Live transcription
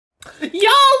Yo,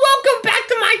 welcome back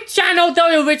to my channel,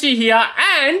 W Richie here,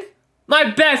 and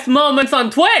my best moments on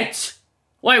Twitch.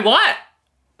 Wait, what?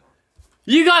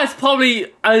 You guys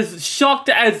probably as shocked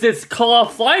as this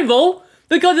quarterfinal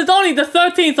because it's only the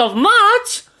 13th of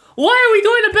March. Why are we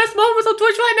doing the best moments on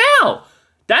Twitch right now?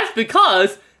 That's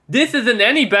because this isn't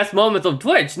any best moments on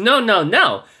Twitch.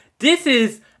 No. This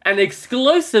is an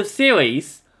exclusive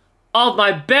series of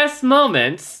my best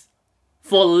moments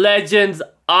for Legends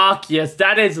Arceus.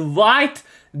 That is right.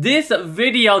 This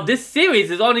series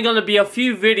is only going to be a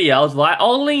few videos, right?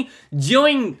 Only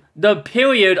during the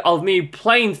period of me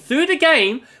playing through the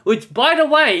game, which, by the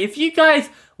way, if you guys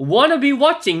want to be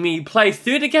watching me play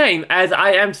through the game, as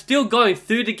I am still going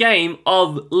through the game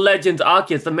of Legends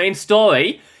Arceus, the main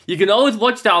story, you can always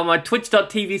watch that on my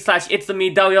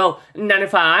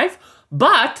twitch.tv/itsmedario95.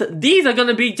 But these are going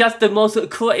to be just the most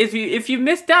if you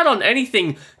missed out on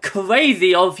anything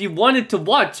crazy, or if you wanted to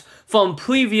watch from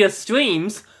previous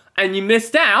streams and you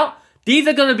missed out, these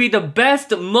are going to be the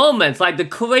best moments, like the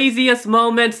craziest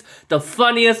moments, the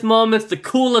funniest moments, the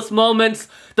coolest moments,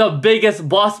 the biggest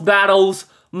boss battles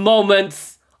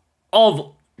moments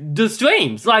of the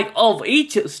streams, like of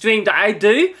each stream that I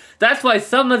do. That's why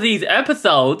some of these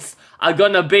episodes are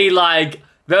going to be like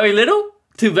very little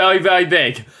to very, very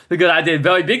big, because I did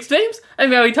very big streams and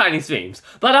very tiny streams.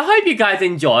 But I hope you guys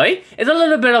enjoy. It's a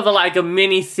little bit of a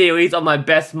mini series of my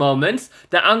best moments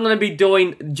that I'm going to be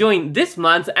doing during this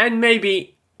month and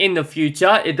maybe in the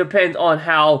future. It depends on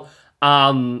how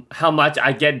much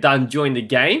I get done during the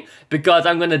game, because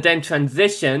I'm going to then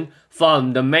transition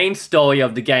from the main story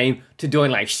of the game to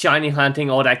doing like shiny hunting,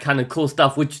 all that kind of cool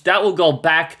stuff, which that will go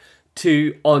back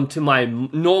onto my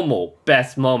normal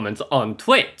best moments on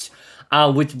Twitch.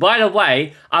 Which, by the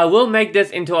way, I will make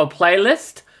this into a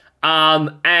playlist,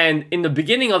 and in the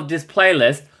beginning of this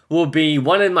playlist will be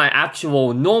one of my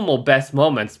actual normal best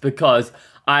moments, because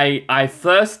I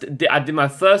did my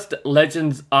first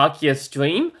Legends Arceus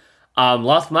stream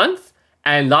last month,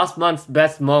 and last month's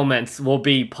best moments will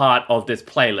be part of this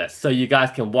playlist, so you guys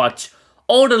can watch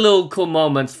all the little cool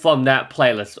moments from that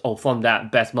playlist, or from that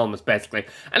best moments, basically.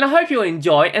 And I hope you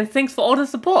enjoy, and thanks for all the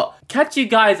support. Catch you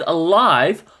guys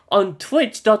live on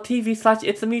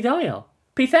twitch.tv/itsmedario.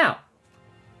 Peace out.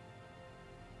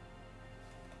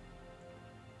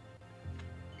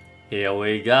 Here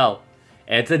we go.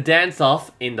 It's a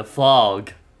dance-off in the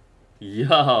fog.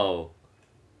 Yo.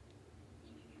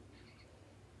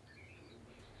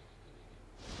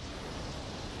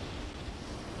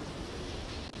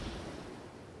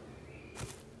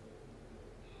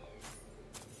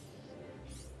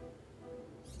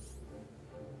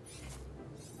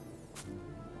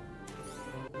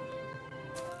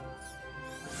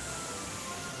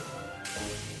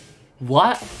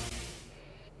 What?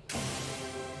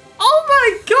 Oh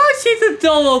my gosh, she's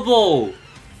adorable!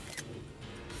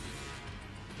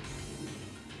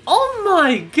 Oh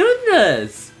my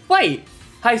goodness! Wait,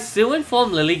 Hisuian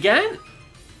from Lilligant?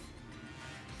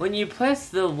 When you press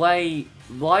the Y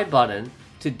button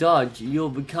to dodge, you'll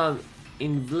become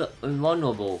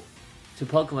invulnerable to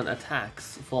Pokemon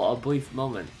attacks for a brief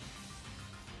moment.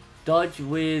 Dodge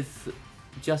with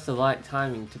just the right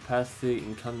timing to pass through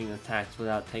incoming attacks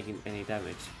without taking any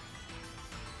damage.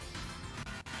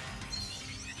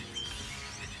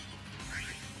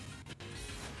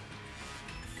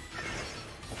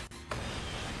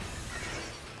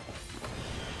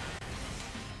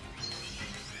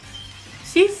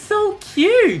 She's so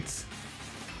cute!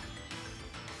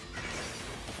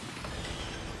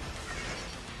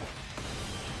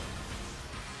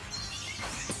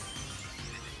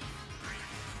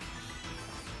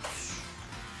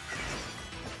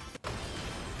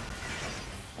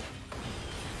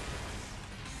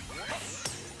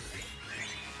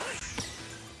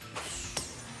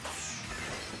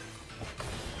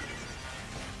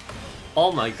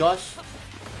 Oh my gosh.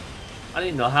 I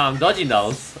didn't know how I'm dodging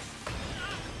those.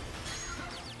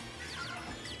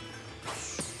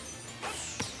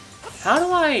 How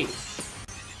do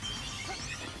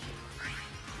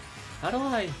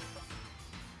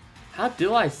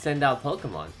I send out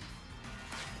Pokemon?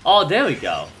 Oh, there we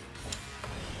go.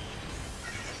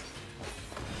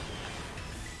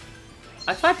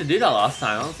 I tried to do that last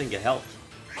time, I don't think it helped.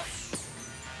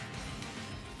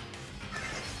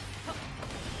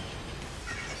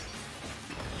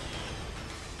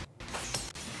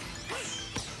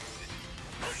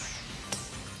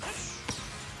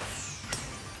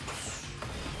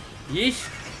 Yeesh.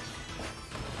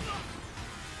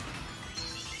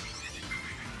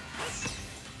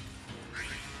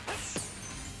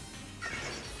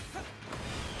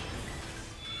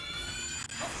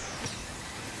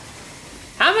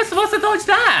 How am I supposed to dodge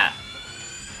that?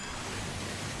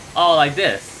 Oh, like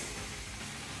this.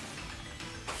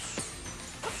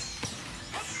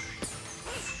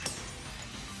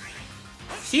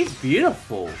 She's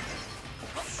beautiful.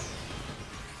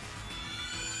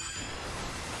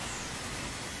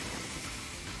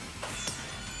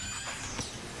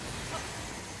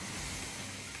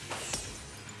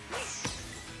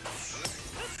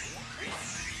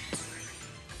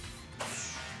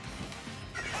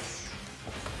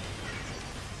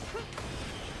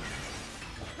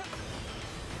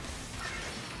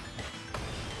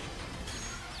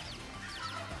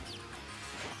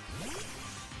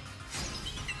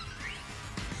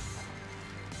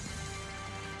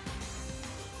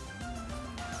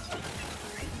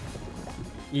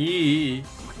 Yee.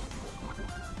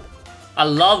 I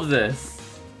love this.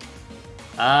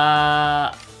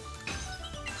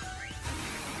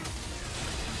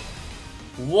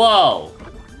 Whoa.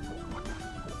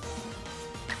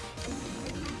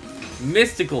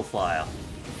 Mystical fire.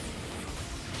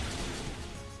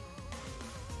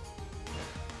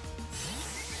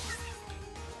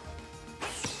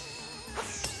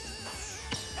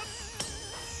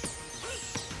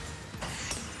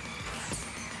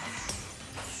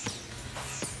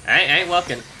 Ain't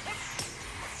working.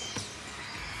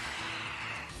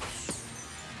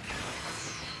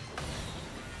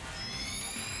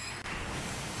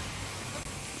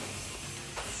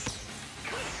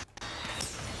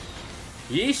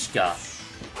 Yishka.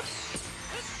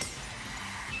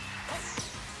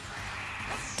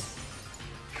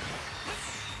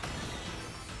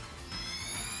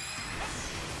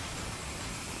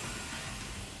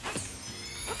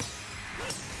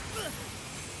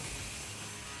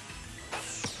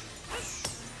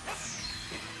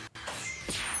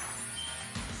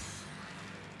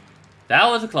 That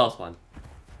was a close one.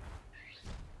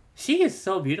 She is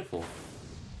so beautiful.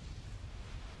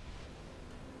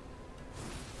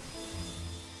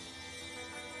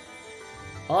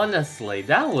 Honestly,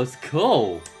 that was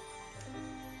cool.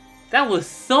 That was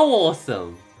so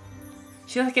awesome.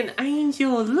 She's like an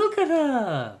angel. Look at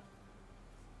her.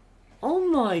 Oh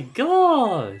my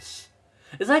gosh.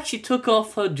 It's like she took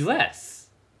off her dress.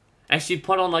 And she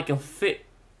put on like a fit,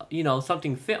 you know,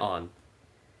 something fit on.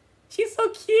 She's so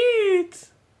cute.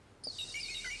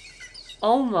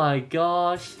 Oh my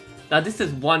gosh. Now this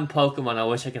is one Pokemon I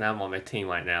wish I could have on my team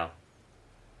right now.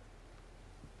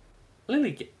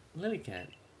 Lillicat.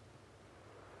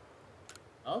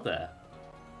 Oh there.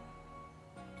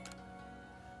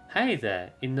 Hey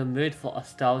there, in the mood for a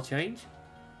style change?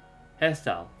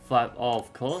 Hairstyle, vibe, oh,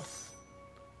 of course.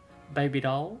 Baby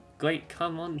doll, great,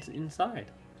 come on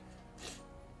inside.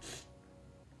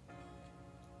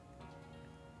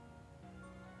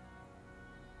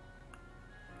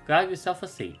 Grab yourself a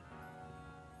seat.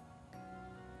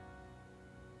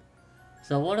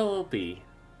 So what it will be?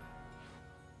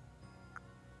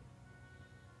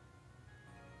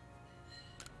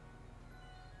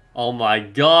 Oh my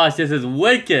gosh, this is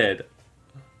wicked!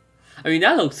 I mean,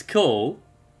 that looks cool.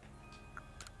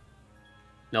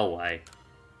 No way.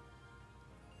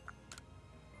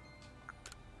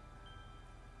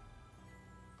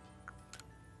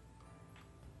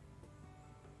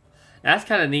 That's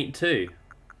kind of neat too.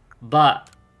 But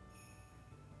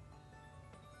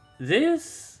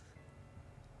this,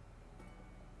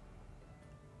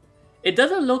 it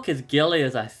doesn't look as girly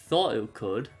as I thought it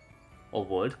could or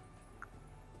would.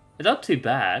 It's not too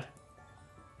bad.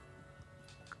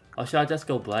 Or should I just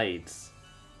go Blades?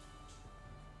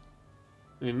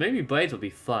 I mean, maybe Blades would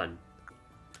be fun.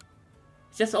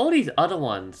 It's just all these other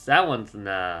ones. That one's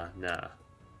nah.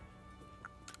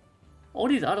 All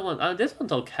these other ones, this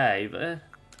one's okay, but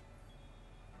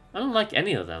I don't like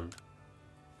any of them.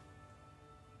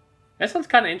 This one's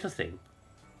kind of interesting.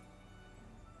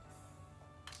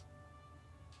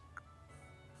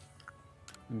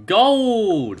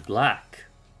 Gold! Black.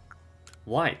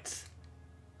 White.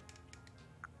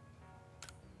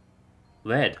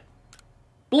 Red.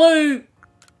 Blue!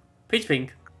 Peach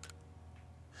pink.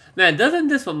 Man, doesn't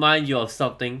this remind you of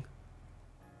something?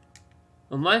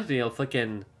 Reminds me of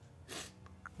fucking...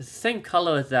 It's the same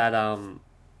color as that,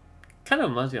 kind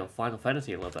of reminds me of Final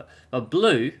Fantasy a little bit. But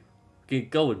blue, you can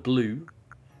go with blue.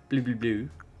 Blue.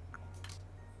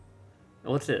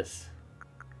 What's this?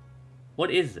 What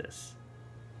is this?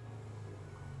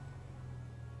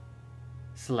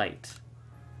 Slate.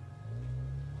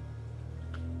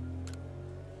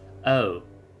 Oh.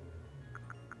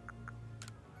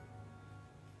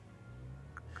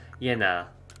 Yeah, nah.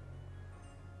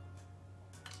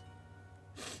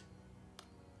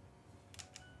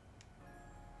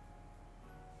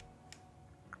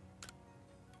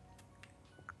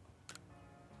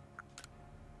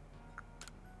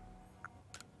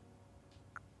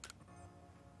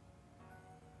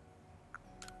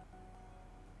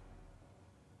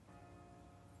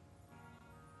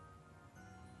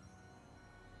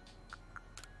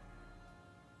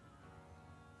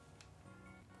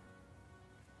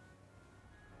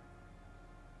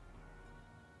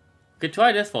 Could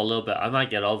try this for a little bit. I might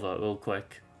get over it real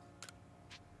quick.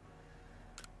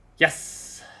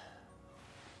 Yes!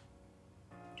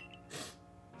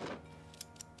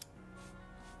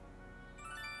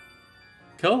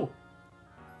 Cool.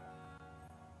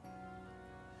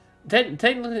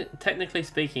 Technically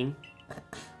speaking...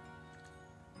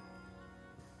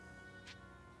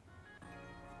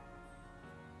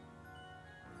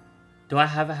 Do I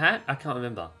have a hat? I can't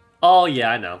remember. Oh yeah,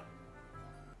 I know.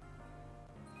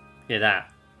 Yeah,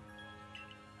 that.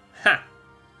 Ha!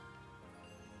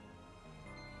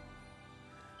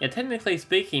 Yeah, technically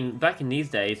speaking, back in these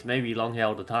days, maybe long hair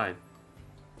all the time.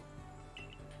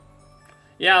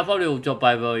 Yeah, I probably will drop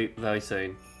by very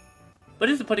soon. But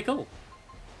this is pretty cool.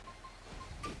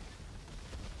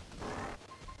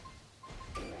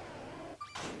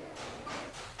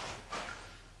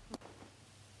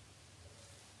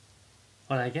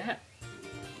 What did I get?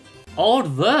 Old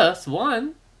verse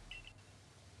 1?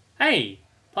 Hey!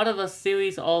 Part of a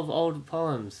series of old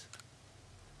poems.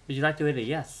 Would you like to read it?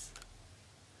 Yes.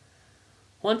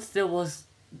 Once there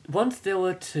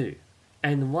were two,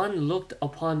 and one looked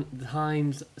upon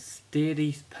time's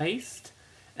steady pace,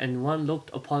 and one looked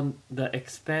upon the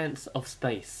expanse of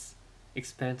space.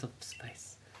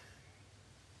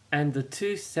 And the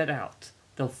two set out.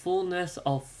 The fullness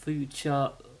of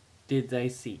future did they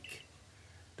seek.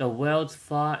 The world's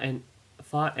far end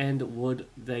would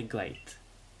they greet.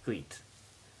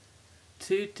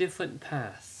 Two different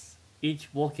paths, each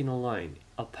walking alone,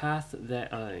 a path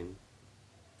their own.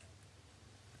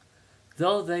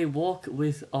 Though they walk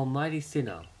with Almighty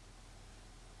Sinner.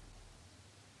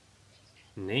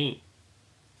 Neat.